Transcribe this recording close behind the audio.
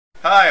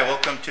Hi,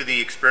 welcome to the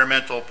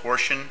experimental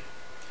portion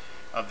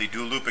of the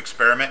dual loop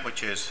experiment,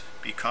 which has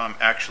become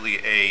actually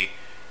a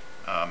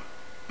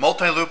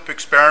multi-loop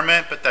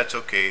experiment, but that's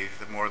okay,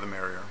 the more the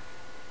merrier.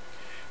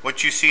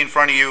 What you see in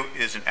front of you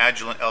is an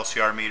Agilent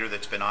LCR meter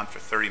that's been on for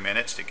 30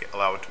 minutes to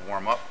allow it to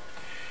warm up.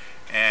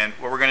 And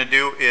what we're going to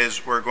do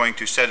is we're going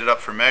to set it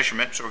up for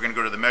measurement. So we're going to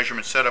go to the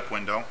measurement setup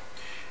window.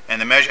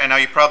 And I know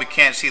you probably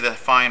can't see the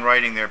fine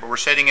writing there, but we're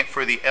setting it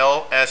for the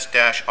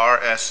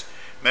LS-RS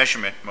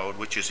measurement mode,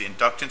 which is the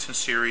inductance in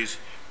series,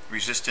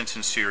 resistance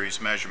in series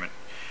measurement.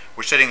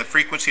 We're setting the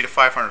frequency to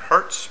 500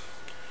 Hertz.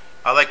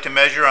 I like to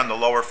measure on the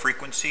lower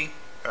frequency,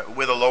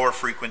 with a lower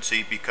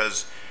frequency,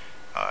 because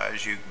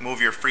as you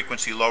move your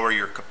frequency lower,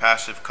 your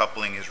capacitive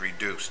coupling is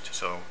reduced.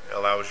 So it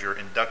allows your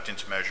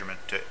inductance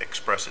measurement to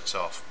express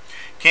itself.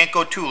 Can't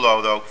go too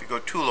low though. If you go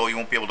too low, you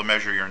won't be able to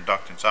measure your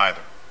inductance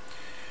either.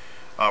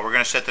 We're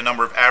going to set the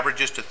number of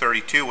averages to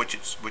 32, which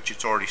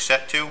it's already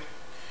set to.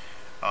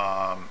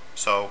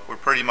 So we're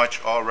pretty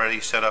much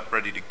already set up,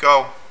 ready to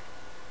go.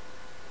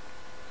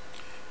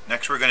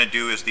 Next we're going to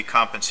do is the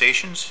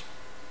compensations.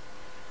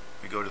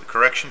 We go to the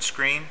correction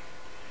screen,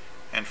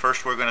 and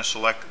first we're going to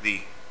select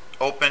the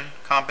open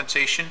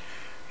compensation.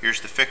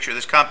 Here's the fixture.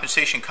 This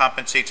compensation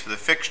compensates for the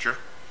fixture.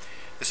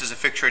 This is a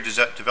fixture I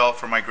developed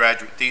for my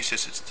graduate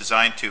thesis. It's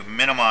designed to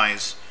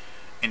minimize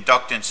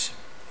inductance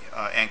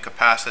and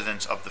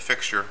capacitance of the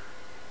fixture.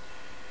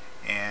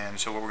 And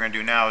so what we're going to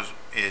do now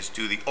is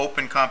do the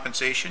open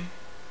compensation.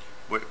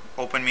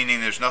 Open meaning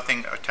there's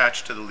nothing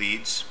attached to the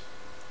leads.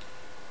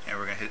 And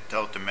we're going to hit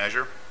tell it to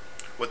measure.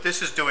 What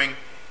this is doing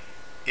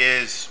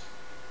is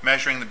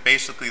measuring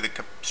basically the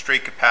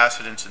straight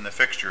capacitance in the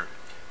fixture,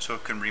 so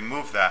it can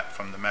remove that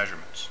from the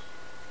measurements.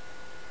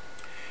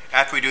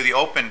 After we do the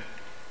open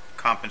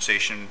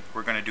compensation,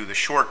 we're going to do the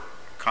short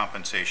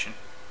compensation.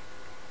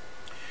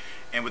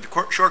 And with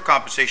the short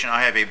compensation,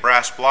 I have a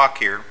brass block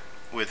here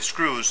with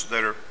screws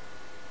that are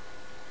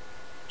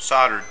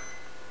soldered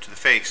to the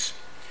face,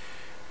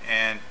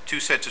 and two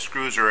sets of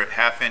screws are at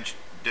 1/2 inch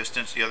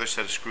distance. The other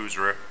set of screws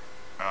are at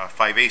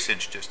 5/8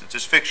 inch distance.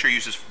 This fixture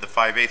uses the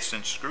 5/8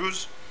 inch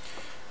screws,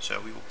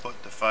 so we will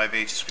put the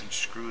 5/8 inch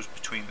screws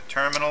between the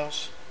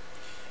terminals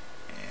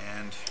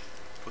and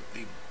put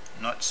the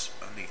nuts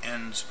on the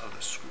ends of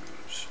the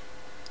screws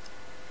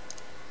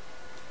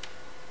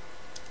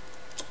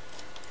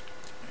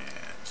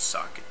and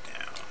sock it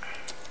down.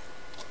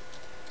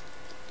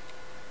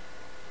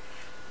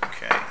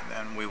 Okay, and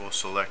then we will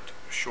select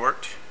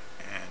short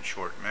and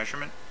short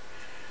measurement.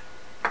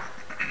 And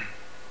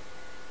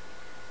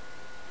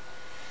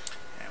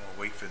we'll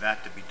wait for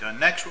that to be done.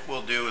 Next, what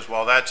we'll do is,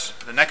 that's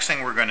the next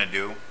thing we're going to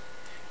do,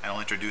 and I'll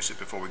introduce it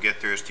before we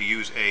get there, is to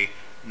use a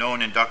known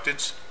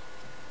inductance.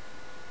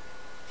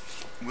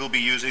 We'll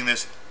be using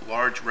this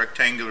large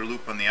rectangular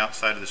loop on the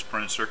outside of this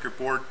printed circuit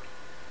board,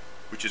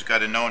 which has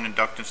got a known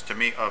inductance to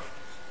me of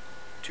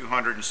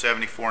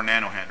 274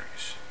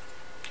 nanohenries,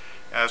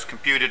 as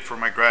computed for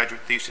my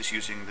graduate thesis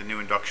using the new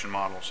induction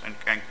models and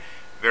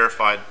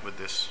verified with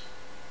this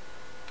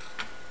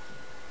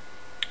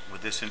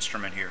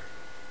instrument here.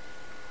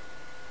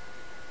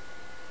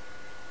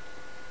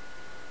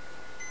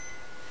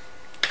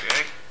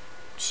 Okay,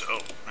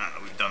 so now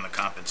that we've done the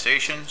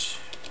compensations,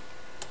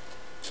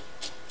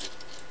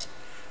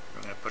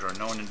 we're going to put our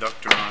known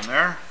inductor on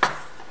there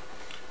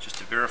just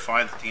to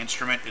verify that the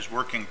instrument is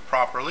working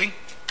properly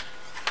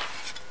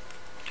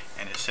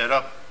and is set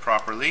up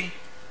properly.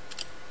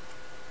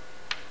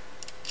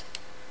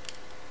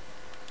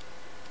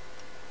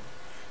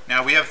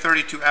 Now we have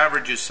 32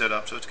 averages set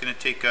up, so it's going to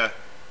take a.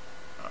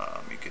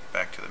 Let me get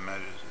back to the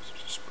measures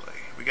display.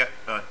 We got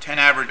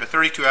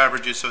 32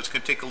 averages, so it's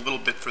going to take a little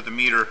bit for the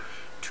meter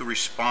to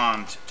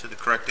respond to the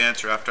correct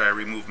answer after I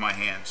remove my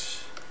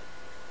hands.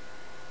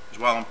 Because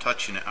while I'm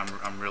touching it,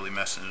 I'm really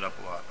messing it up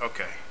a lot.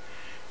 Okay,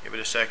 give it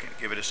a second.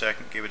 Give it a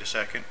second. Give it a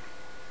second.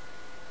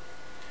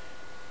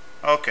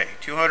 Okay,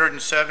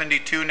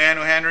 272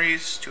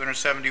 nanohenries,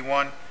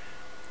 271.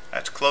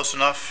 That's close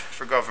enough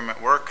for government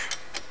work.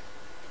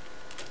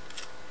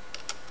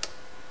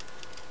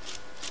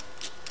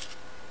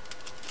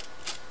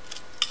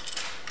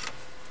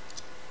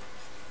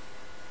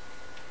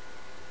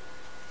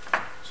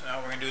 Now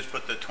what we're going to do is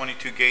put the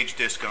 22 gauge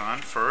disc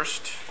on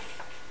first.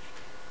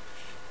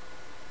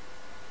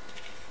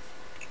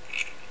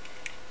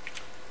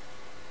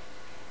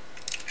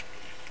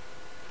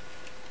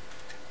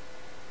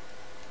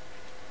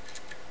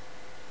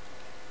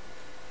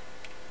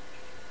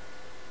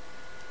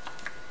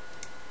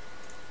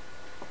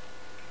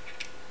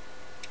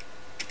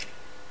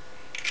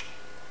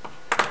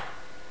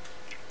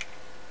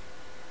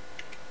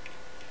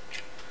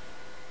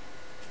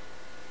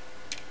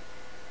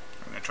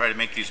 Try to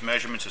make these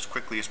measurements as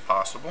quickly as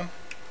possible.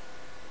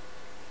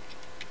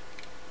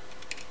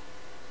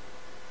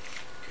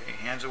 Okay,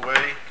 hands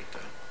away, get the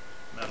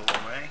metal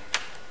away.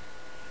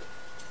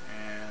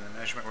 And the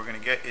measurement we're going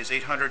to get is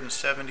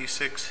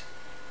 877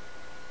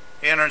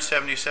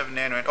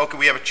 nanohenries. Okay,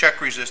 we have a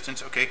check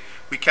resistance. Okay,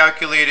 we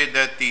calculated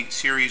that the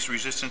series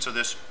resistance of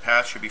this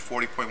path should be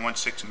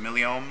 40.16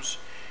 milliohms,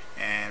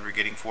 and we're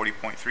getting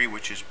 40.3,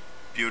 which is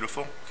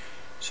beautiful.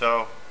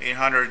 So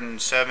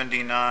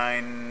 878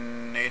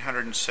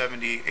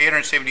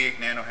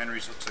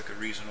 nanohenries looks like a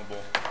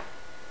reasonable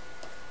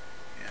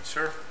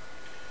answer.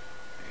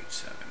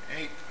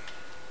 878.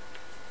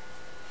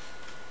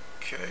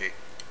 Okay.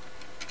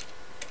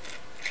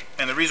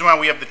 And the reason why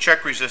we have the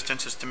check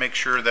resistance is to make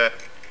sure that,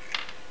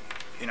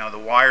 you know, the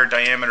wire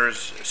diameter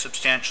is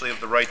substantially of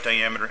the right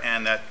diameter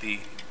and that the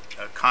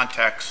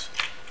contacts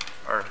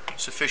are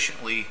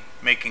sufficiently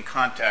making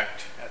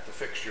contact at the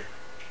fixture.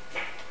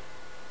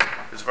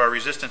 Because if our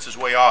resistance is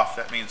way off,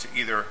 that means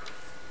either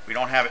we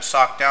don't have it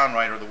socked down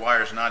right or the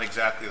wire is not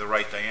exactly the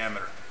right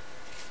diameter.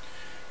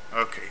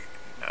 Okay,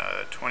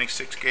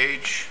 26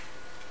 gauge.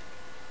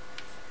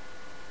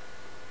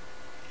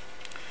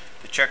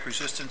 The check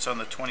resistance on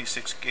the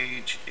 26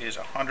 gauge is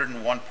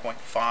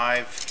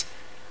 101.5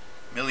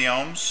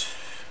 milliohms.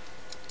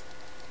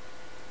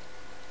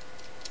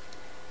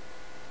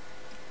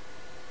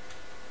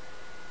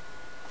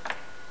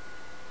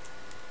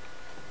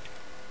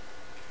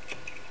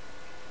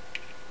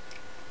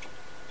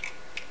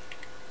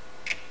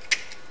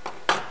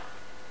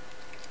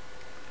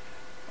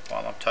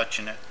 While I'm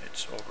touching it,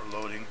 it's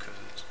overloading because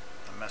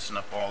I'm messing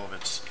up all of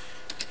its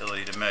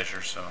ability to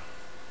measure. So,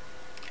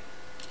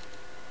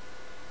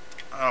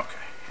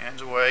 okay,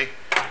 hands away,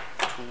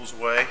 tools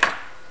away,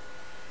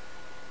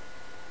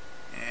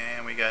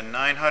 and we got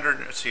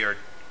 900. Let's see,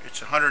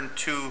 it's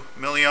 102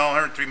 milliohm,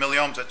 103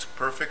 milliohms. That's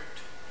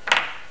perfect,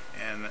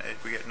 and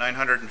we get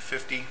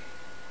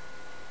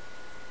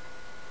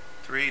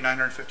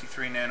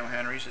 953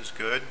 nanohenries is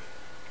good.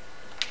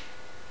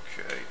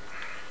 Okay.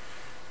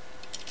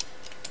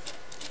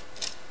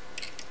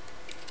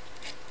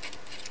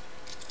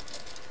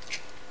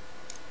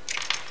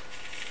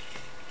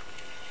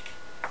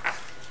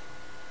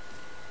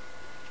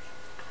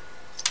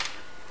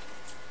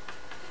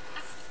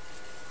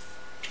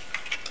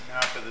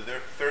 Now for the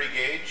 30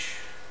 gauge.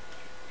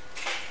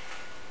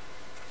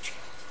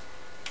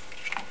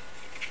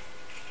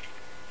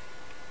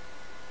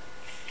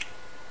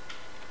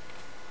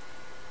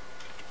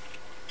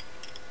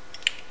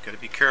 Got to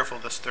be careful,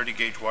 this 30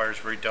 gauge wire is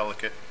very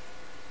delicate.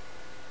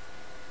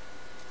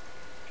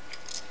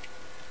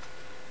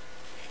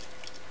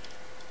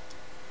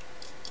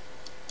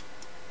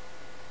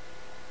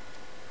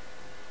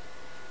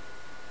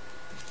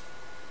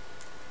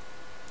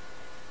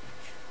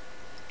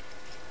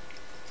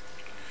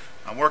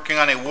 I'm working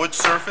on a wood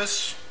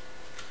surface.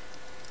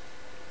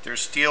 There's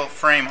steel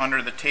frame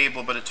under the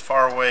table, but it's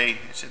far away.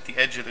 It's at the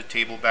edge of the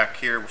table back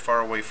here. We're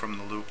far away from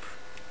the loop.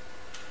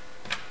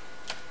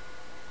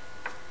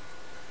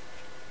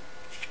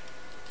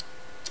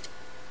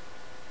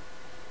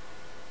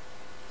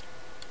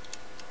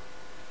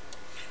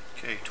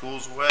 Okay,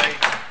 tools away.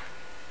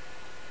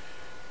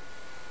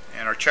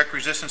 And our check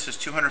resistance is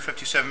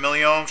 257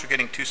 milliohms. We're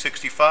getting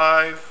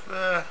 265.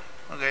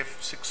 Okay,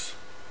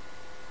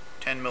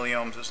 10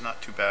 milliohms is not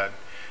too bad.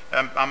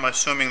 I'm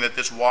assuming that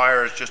this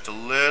wire is just a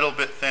little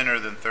bit thinner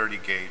than 30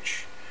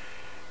 gauge.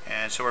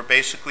 And so we're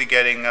basically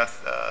getting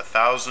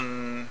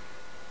 1,010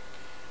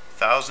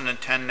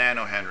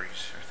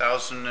 nanohenries, or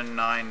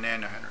 1,009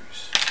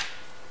 nanohenries.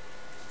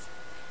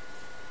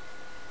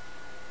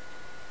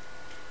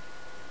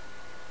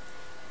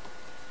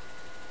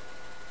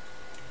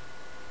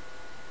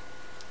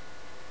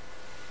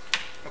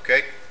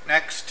 Okay,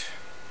 next.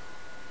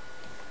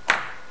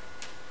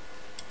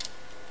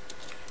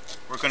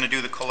 We're going to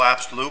do the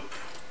collapsed loop.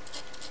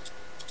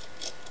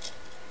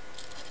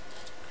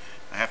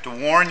 I have to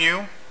warn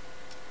you,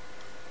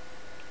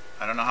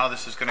 I don't know how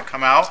this is going to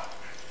come out,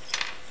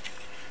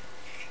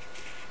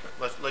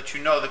 but let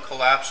you know the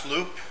collapsed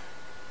loop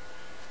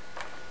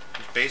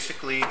is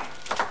basically,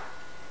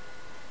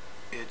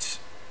 it's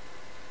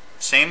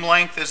same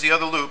length as the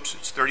other loops.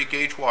 It's 30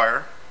 gauge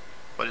wire,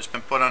 but it's been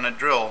put on a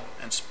drill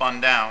and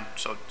spun down,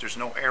 so there's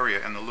no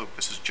area in the loop.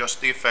 This is just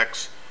the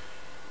effects.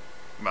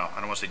 Well, I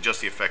don't want to say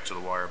just the effects of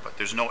the wire, but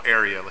there's no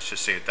area, let's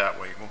just say it that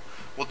way.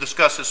 We'll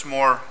discuss this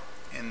more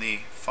in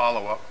the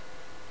follow-up.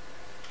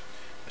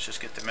 Let's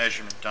just get the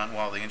measurement done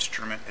while the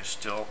instrument is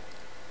still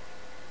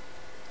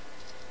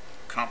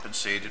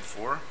compensated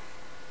for.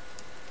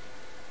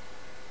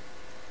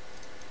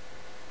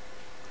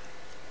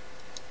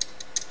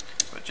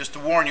 But just to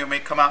warn you, it may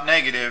come out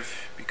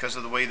negative because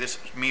of the way this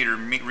meter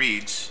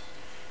reads.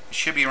 It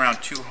should be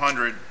around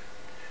 200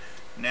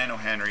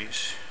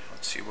 nanohenries.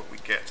 Let's see what we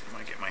get. I'm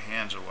going to get my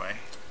hands away.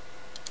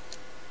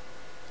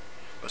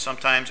 But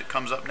sometimes it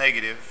comes up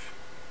negative.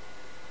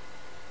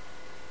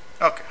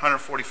 Okay,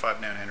 145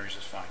 nanohenries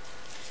is fine.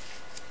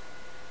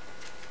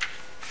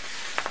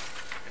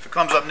 If it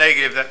comes up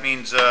negative, that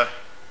means if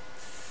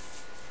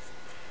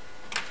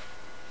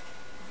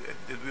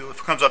it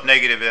comes up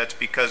negative, that's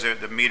because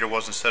the meter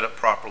wasn't set up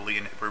properly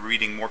and we're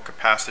reading more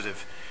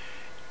capacitive.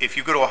 If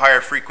you go to a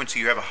higher frequency,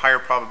 you have a higher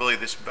probability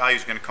this value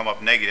is going to come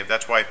up negative.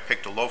 That's why I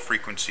picked a low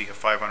frequency of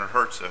 500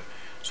 hertz,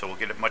 so we'll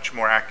get a much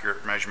more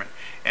accurate measurement.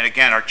 And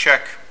again, our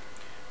check,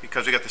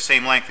 because we got the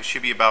same length, it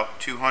should be about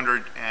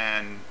 200.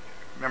 And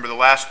remember, the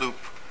last loop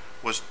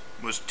was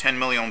was 10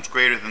 milliohms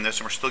greater than this,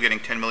 and we're still getting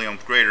 10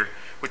 milliohms greater,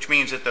 which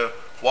means that the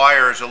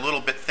wire is a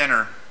little bit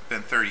thinner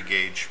than 30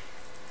 gauge.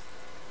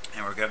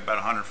 And we're getting about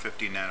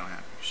 150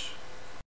 nanoamperes.